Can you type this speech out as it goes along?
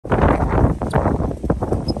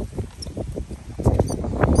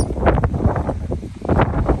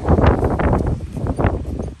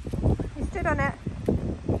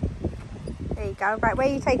go. Right, where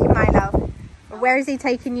are you taking Milo? Or where is he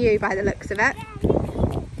taking you by the looks of it?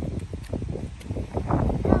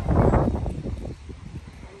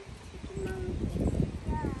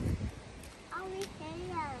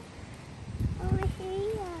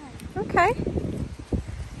 Okay.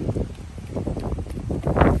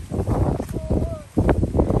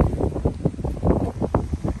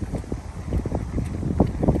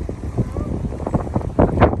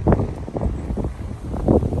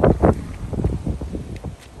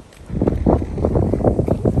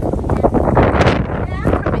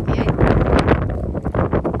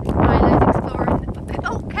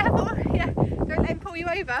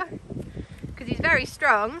 Because he's very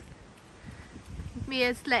strong.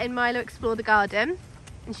 Mia's letting Milo explore the garden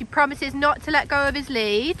and she promises not to let go of his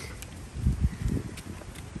lead.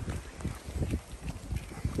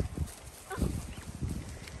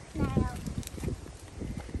 Now,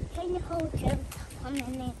 can you hold him a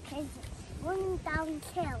minute? Because it's going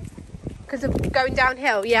downhill. Because of going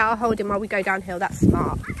downhill? Yeah, I'll hold him while we go downhill. That's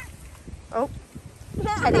smart. Oh,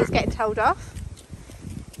 Teddy's getting told off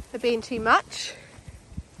for being too much.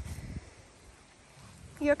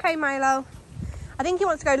 You okay, Milo? I think he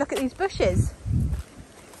wants to go look at these bushes.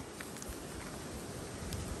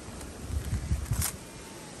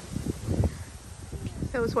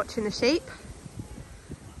 Phil's watching the sheep.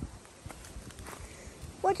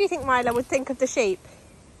 What do you think Milo would think of the sheep?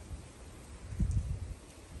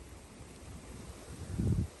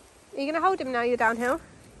 Are you going to hold him now you're downhill?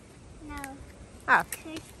 No. Oh.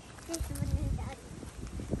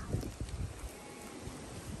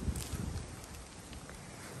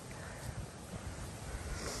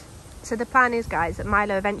 So the plan is, guys, that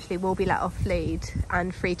Milo eventually will be let off lead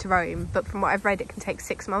and free to roam, but from what I've read it can take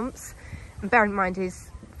 6 months. And bear in mind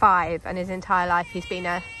he's 5 and his entire life he's been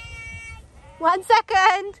a... 1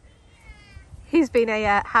 second! He's been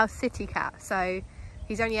a house city cat, so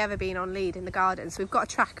he's only ever been on lead in the garden. So we've got a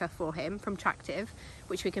tracker for him from Tractive,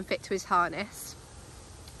 which we can fit to his harness.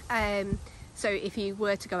 So if he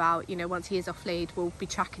were to go out, you know, once he is off lead, we'll be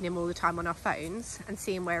tracking him all the time on our phones and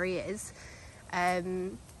seeing where he is.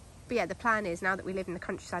 But yeah, the plan is, now that we live in the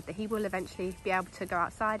countryside, that he will eventually be able to go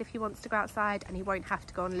outside if he wants to go outside, and he won't have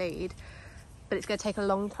to go on lead. But it's going to take a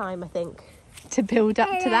long time, I think, to build up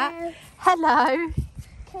to that. Hello.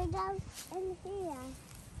 Can I go in here?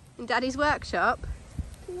 In Daddy's workshop?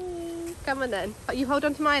 Please. Come on then. You hold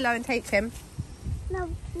on to Milo and take him. No,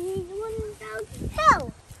 he's one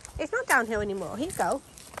downhill. It's not downhill anymore. Here you go.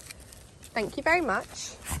 Thank you very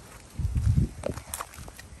much.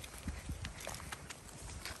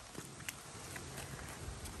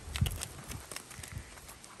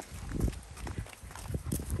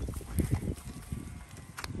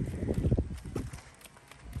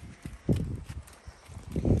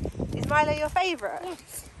 Is Milo your favourite?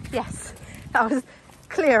 Yes. Yes. That was a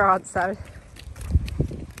clear answer.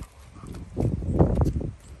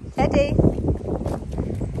 Teddy.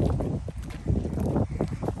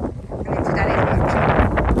 And into Daddy's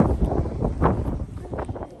workshop.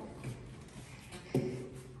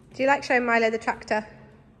 Do you like showing Milo the tractor?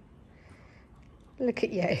 Look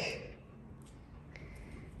at you.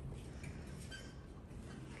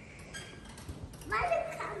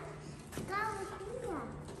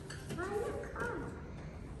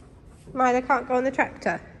 Milo can't go on the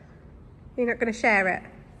tractor. You're not going to share it?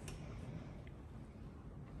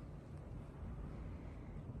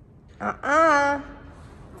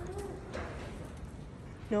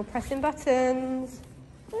 No pressing buttons.